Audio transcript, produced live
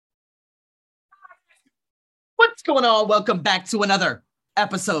What's going on? Welcome back to another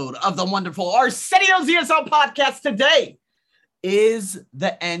episode of the wonderful Arsenio's ESL podcast. Today is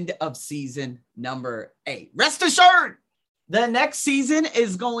the end of season number 8. Rest assured, the next season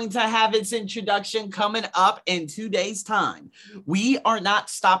is going to have its introduction coming up in 2 days' time. We are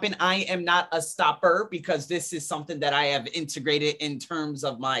not stopping. I am not a stopper because this is something that I have integrated in terms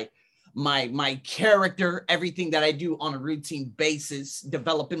of my character, everything that I do on a routine basis,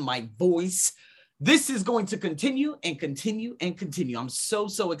 developing my voice. This is going to continue and continue and continue. I'm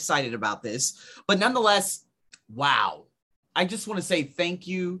so excited about this. But nonetheless, wow. I just want to say thank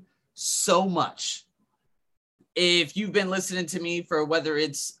you so much. If you've been listening to me for whether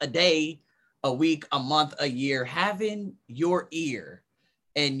it's a day, a week, a month, a year, having your ear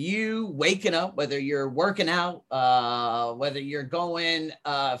and you waking up, whether you're working out, whether you're going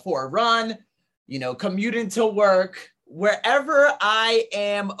for a run, commuting to work, wherever I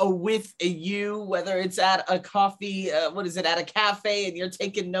am with you, whether it's at a coffee, at a cafe and you're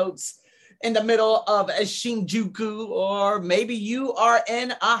taking notes in the middle of a Shinjuku, or maybe you are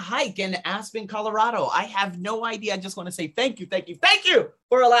in a hike in Aspen, Colorado. I have no idea. I just want to say thank you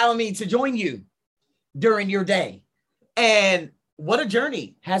for allowing me to join you during your day. And what a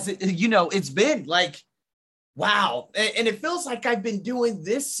journey has it, it's been like, wow. And it feels like I've been doing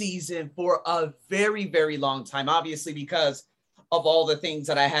this season for a very, very long time, obviously, because of all the things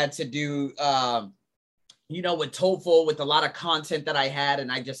that I had to do, with TOEFL, with a lot of content that I had,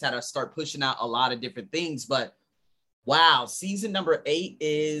 and I just had to start pushing out a lot of different things. But wow, season number 8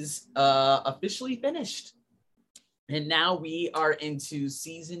 is officially finished. And now we are into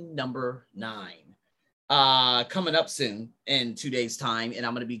season number 9. Coming up soon in 2 days' time, and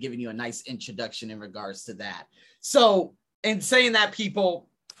I'm going to be giving you a nice introduction in regards to that. So, in saying that, people,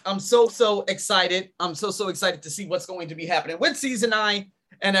 I'm so excited. I'm so excited to see what's going to be happening with season 9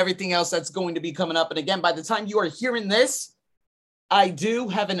 and everything else that's going to be coming up. And again, by the time you are hearing this, I do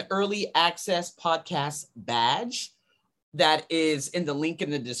have an early access podcast badge that is in the link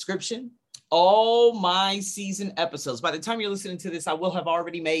in the description. All my season episodes, by the time you're listening to this, I will have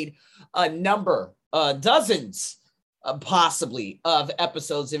already made a number, dozens possibly of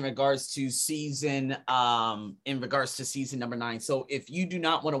episodes in regards to season number 9. So if you do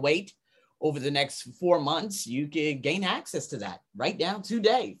not want to wait over the next 4 months, you can gain access to that right now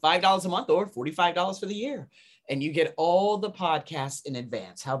today, $5 a month or $45 for the year. And you get all the podcasts in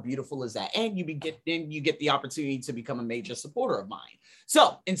advance. How beautiful is that? And you get the opportunity to become a major supporter of mine.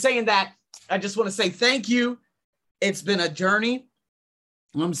 So in saying that, I just want to say thank you. It's been a journey.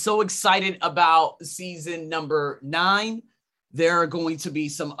 I'm so excited about season number 9. There are going to be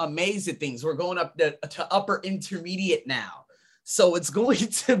some amazing things. We're going up to upper intermediate now. So it's going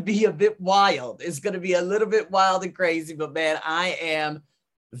to be a bit wild. It's going to be a little bit wild and crazy, but man, I am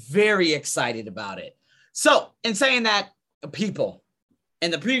very excited about it. So in saying that, people,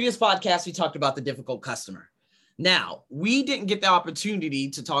 in the previous podcast, we talked about the difficult customer. Now, we didn't get the opportunity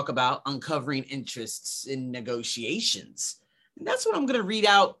to talk about uncovering interests in negotiations. And that's what I'm going to read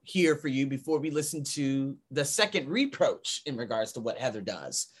out here for you before we listen to the second reproach in regards to what Heather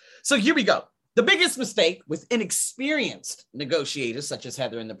does. So here we go. The biggest mistake with inexperienced negotiators, such as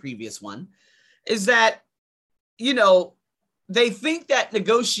Heather in the previous one, is that, they think that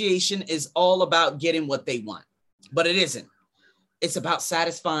negotiation is all about getting what they want, but it isn't. It's about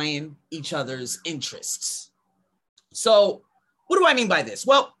satisfying each other's interests. So what do I mean by this?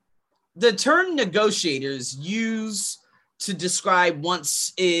 Well, the term negotiators use to describe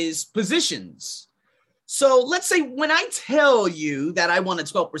one's is positions. So let's say when I tell you that I want a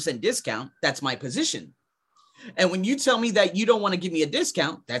 12% discount, that's my position. And when you tell me that you don't want to give me a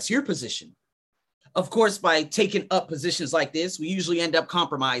discount, that's your position. Of course, by taking up positions like this, we usually end up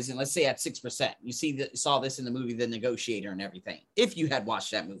compromising, let's say at 6%. You saw this in the movie, The Negotiator and everything, if you had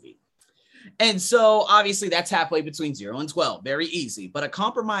watched that movie. And so obviously that's halfway between 0 and 12, very easy. But a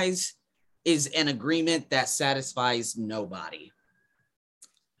compromise is an agreement that satisfies nobody.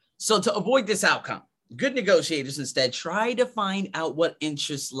 So to avoid this outcome, good negotiators instead try to find out what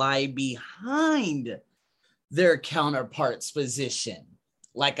interests lie behind their counterpart's position.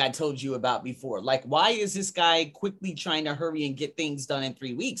 Like I told you about before, like, why is this guy quickly trying to hurry and get things done in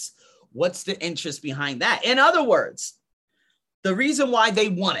 3 weeks? What's the interest behind that? In other words, the reason why they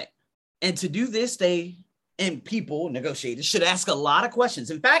want it. And to do this, negotiators should ask a lot of questions.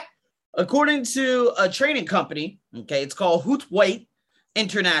 In fact, according to a training company, it's called Hootwaite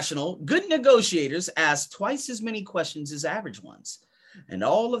International, good negotiators ask twice as many questions as average ones. And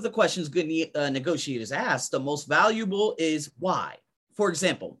all of the questions good negotiators ask, the most valuable is why. For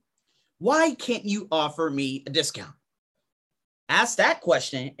example, why can't you offer me a discount? Ask that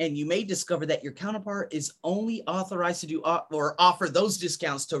question, and you may discover that your counterpart is only authorized to do or offer those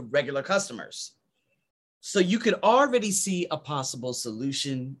discounts to regular customers. So you could already see a possible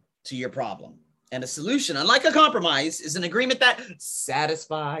solution to your problem. And a solution, unlike a compromise, is an agreement that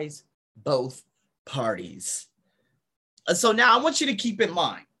satisfies both parties. So now I want you to keep in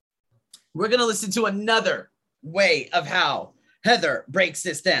mind, we're going to listen to another way of how Heather breaks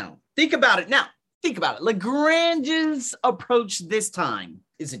this down. Think about it now. Think about it. Lagrange's approach this time,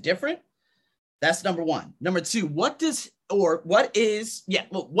 is it different? That's number one. Number two, what does Heather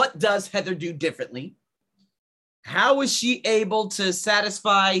do differently? How is she able to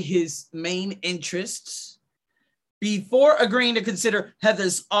satisfy his main interests? Before agreeing to consider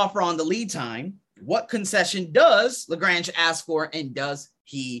Heather's offer on the lead time, what concession does Lagrange ask for, and does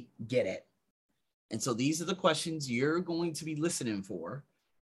he get it? And so these are the questions you're going to be listening for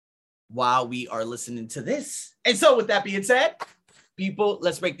while we are listening to this. And so with that being said, people,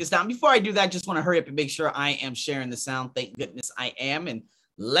 let's break this down. Before I do that, I just want to hurry up and make sure I am sharing the sound. Thank goodness I am. And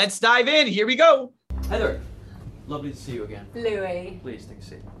let's dive in. Here we go. Heather, lovely to see you again. Louis. Please, take a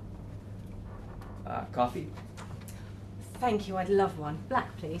seat. Coffee? Thank you, I'd love one.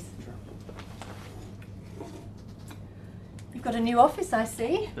 Black, please. Sure. You've got a new office, I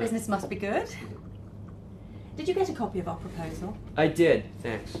see. Business must be good. Did you get a copy of our proposal? I did,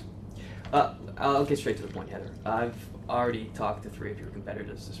 thanks. I'll get straight to the point, Heather. I've already talked to 3 of your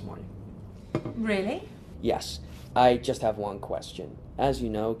competitors this morning. Really? Yes. I just have one question. As you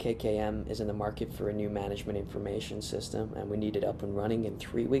know, KKM is in the market for a new management information system, and we need it up and running in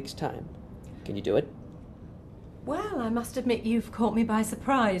 3 weeks' time. Can you do it? Well, I must admit you've caught me by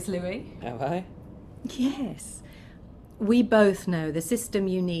surprise, Louis. Have I? Yes. We both know the system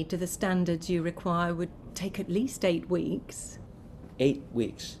you need to the standards you require would take at least 8 weeks. 8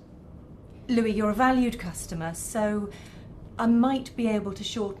 weeks. Louis, you're a valued customer, so I might be able to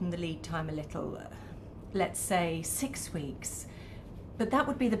shorten the lead time a little. Let's say 6 weeks. But that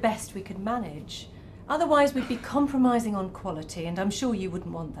would be the best we could manage. Otherwise, we'd be compromising on quality, and I'm sure you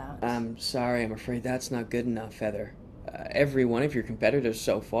wouldn't want that. I'm sorry, I'm afraid that's not good enough, Heather. Every one of your competitors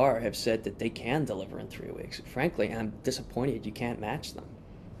so far have said that they can deliver in 3 weeks. Frankly, I'm disappointed you can't match them.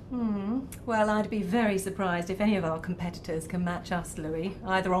 Well, I'd be very surprised if any of our competitors can match us, Louis,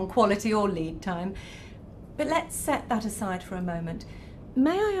 either on quality or lead time. But let's set that aside for a moment.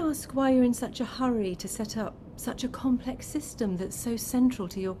 May I ask why you're in such a hurry to set up such a complex system that's so central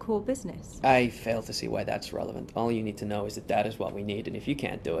to your core business? I fail to see why that's relevant. All you need to know is that that is what we need, and if you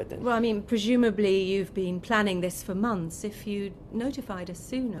can't do it, then... Well, I mean, presumably you've been planning this for months. If you'd notified us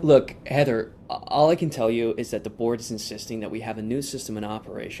sooner... Look, Heather, all I can tell you is that the board is insisting that we have a new system in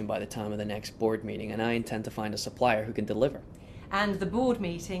operation by the time of the next board meeting, and I intend to find a supplier who can deliver. And the board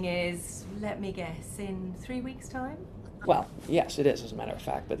meeting is, let me guess, in 3 weeks' time? Well, yes, it is, as a matter of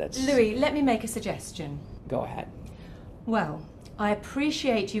fact, but that's... Louis, let me make a suggestion. Go ahead. Well, I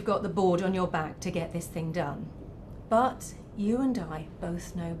appreciate you've got the board on your back to get this thing done. But you and I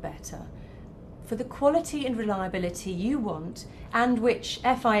both know better. For the quality and reliability you want, and which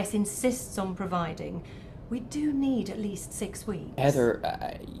FIS insists on providing, we do need at least 6 weeks. Heather,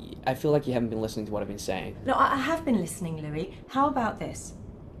 I feel like you haven't been listening to what I've been saying. No, I have been listening, Louis. How about this?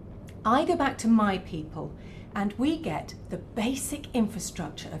 I go back to my people, and we get the basic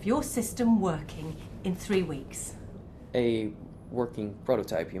infrastructure of your system working in 3 weeks. A working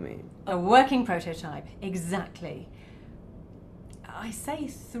prototype, you mean? A working prototype, exactly. I say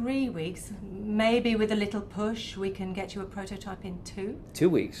 3 weeks. Maybe with a little push we can get you a prototype in 2? 2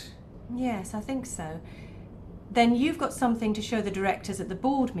 weeks? Yes, I think so. Then you've got something to show the directors at the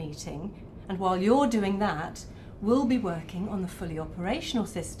board meeting, and while you're doing that, we'll be working on the fully operational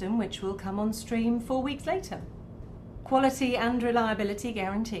system, which will come on stream 4 weeks later. Quality and reliability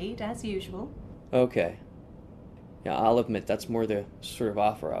guaranteed, as usual. Okay. Yeah, I'll admit that's more the sort of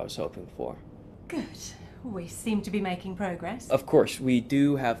offer I was hoping for. Good. We seem to be making progress. Of course, we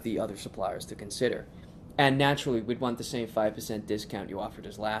do have the other suppliers to consider. And naturally, we'd want the same 5% discount you offered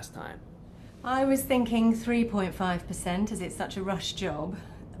us last time. I was thinking 3.5%, as it's such a rush job,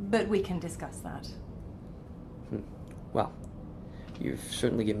 but we can discuss that. Well, you've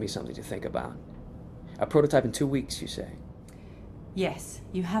certainly given me something to think about. A prototype in 2 weeks, you say? Yes,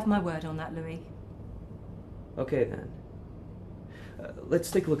 you have my word on that, Louis. Okay, then.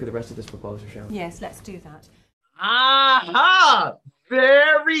 Let's take a look at the rest of this proposal, shall we? Yes, let's do that. Aha!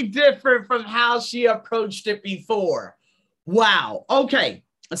 Very different from how she approached it before. Wow. Okay,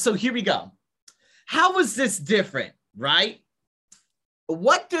 so here we go. How was this different, right?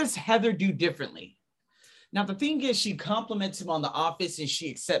 What does Heather do differently? Now, the thing is, she compliments him on the office and she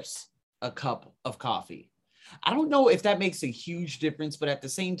accepts a cup of coffee. I don't know if that makes a huge difference, but at the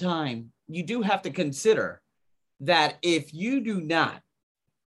same time, you do have to consider that if you do not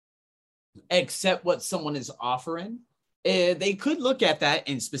accept what someone is offering, they could look at that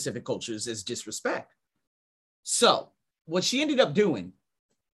in specific cultures as disrespect. So what she ended up doing,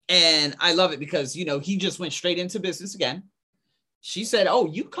 and I love it because, you know, he just went straight into business again. She said, oh,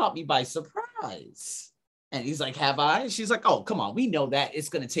 you caught me by surprise. And he's like, have I? She's like, oh, come on. We know that it's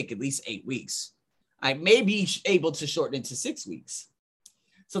going to take at least 8 weeks. I may be able to shorten it to 6 weeks.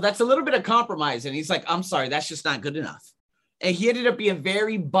 So that's a little bit of compromise. And he's like, I'm sorry, that's just not good enough. And he ended up being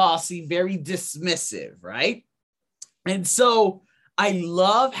very bossy, very dismissive, right? And so I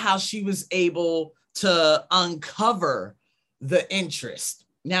love how she was able to uncover the interest.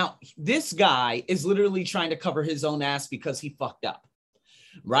 Now, this guy is literally trying to cover his own ass because he fucked up,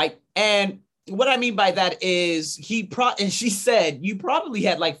 right? And what I mean by that is and she said, you probably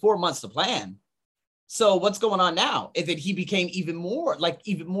had like 4 months to plan. So what's going on now? And then he became even more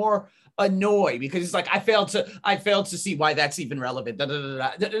annoyed because he's like, I failed to see why that's even relevant.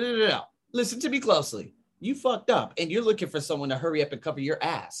 Listen to me closely. You fucked up and you're looking for someone to hurry up and cover your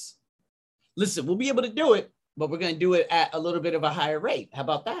ass. Listen, we'll be able to do it, but we're going to do it at a little bit of a higher rate. How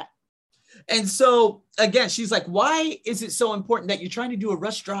about that? And so again, she's like, why is it so important that you're trying to do a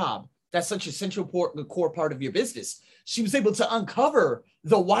rush job? That's such a central core part of your business. She was able to uncover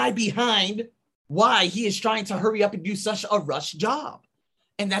the why behind why he is trying to hurry up and do such a rush job.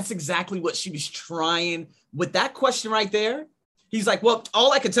 And that's exactly what she was trying with that question right there. He's like, well,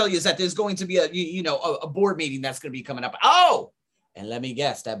 all I can tell you is that there's going to be a board meeting that's going to be coming up. Oh, and let me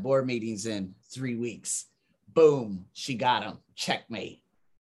guess, that board meeting's in 3 weeks. Boom, she got him. Checkmate.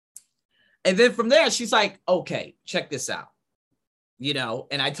 And then from there, she's like, okay, check this out. You know,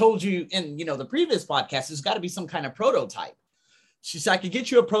 and I told you in, the previous podcast, there's got to be some kind of prototype. She said, I could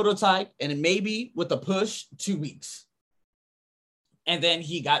get you a prototype and maybe with a push, 2 weeks. And then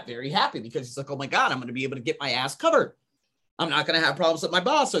he got very happy because he's like, oh my God, I'm going to be able to get my ass covered. I'm not going to have problems with my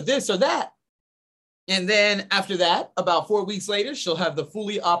boss or this or that. And then after that, about 4 weeks later, she'll have the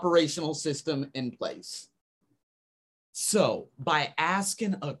fully operational system in place. So by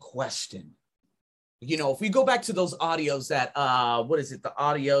asking a question, if we go back to those audios that, the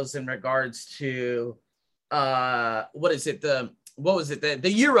audios in regards to, the euros,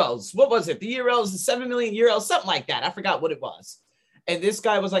 the euros, 7 million euros, something like that. I forgot what it was. And this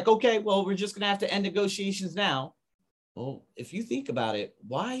guy was like, okay, well, we're just going to have to end negotiations now. Well, if you think about it,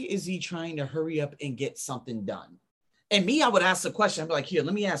 why is he trying to hurry up and get something done? And me, I would ask the question. I'd be like, here,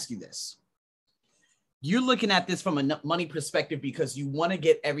 let me ask you this. You're looking at this from a money perspective because you want to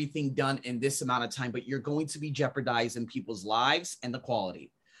get everything done in this amount of time, but you're going to be jeopardizing people's lives and the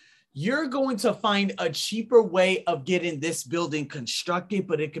quality. You're going to find a cheaper way of getting this building constructed,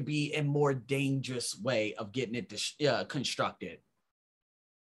 but it could be a more dangerous way of getting it constructed.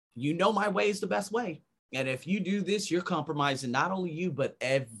 You know my way is the best way. And if you do this, you're compromising not only you, but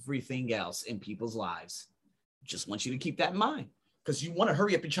everything else in people's lives. Just want you to keep that in mind because you want to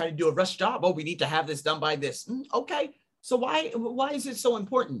hurry up and try to do a rush job. Oh, we need to have this done by this. Okay. So why is it so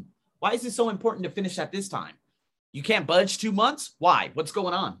important? Why is it so important to finish at this time? You can't budge 2 months? Why? What's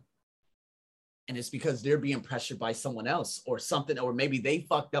going on? And it's because they're being pressured by someone else or something, or maybe they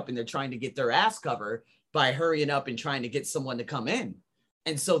fucked up and they're trying to get their ass covered by hurrying up and trying to get someone to come in.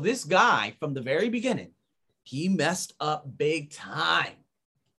 And so this guy from the very beginning, he messed up big time.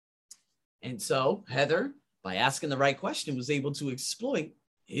 And so Heather, by asking the right question, was able to exploit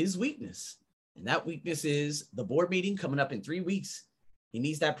his weakness. And that weakness is the board meeting coming up in 3 weeks. He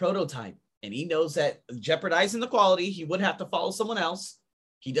needs that prototype. And he knows that jeopardizing the quality, he would have to follow someone else.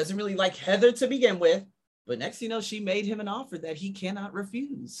 He doesn't really like Heather to begin with. But next thing you know, she made him an offer that he cannot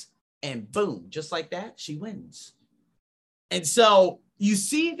refuse. And boom, just like that, she wins. And so you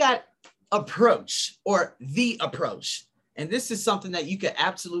see that approach or the approach. And this is something that you could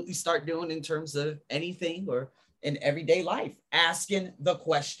absolutely start doing in terms of anything or in everyday life, asking the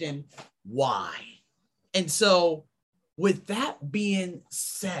question, why? And so with that being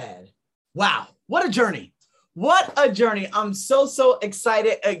said, wow, what a journey. What a journey. I'm so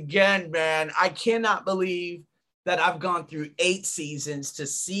excited again, man. I cannot believe that I've gone through 8 seasons to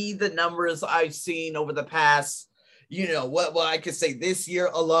see the numbers I've seen over the past, I could say this year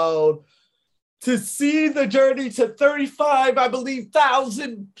alone, to see the journey to 35, I believe,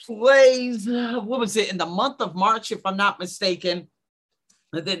 1,000 plays. What was it? In the month of March, if I'm not mistaken.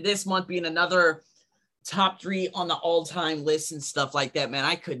 And then this month being another top 3 on the all-time list and stuff like that, man.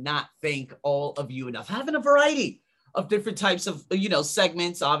 I could not thank all of you enough. Having a variety of different types of,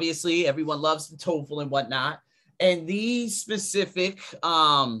 segments. Obviously, everyone loves the TOEFL and whatnot. And these specific,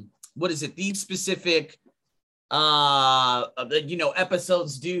 these specific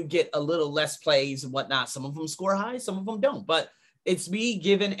Episodes do get a little less plays and whatnot. Some of them score high, some of them don't, but it's me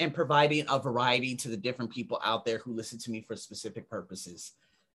giving and providing a variety to the different people out there who listen to me for specific purposes.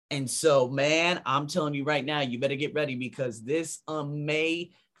 And so, man, I'm telling you right now, you better get ready, because this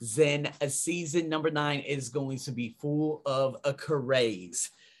amazing season number 9 is going to be full of a craze.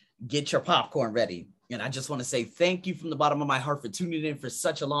 Get your popcorn ready. And I just want to say thank you from the bottom of my heart for tuning in for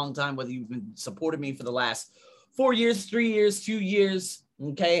such a long time, whether you've been supporting me for the last 4 years, 3 years, 2 years,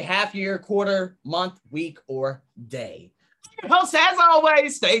 okay, half year, quarter, month, week, or day. Host, as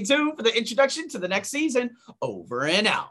always, stay tuned for the introduction to the next season. Over and out.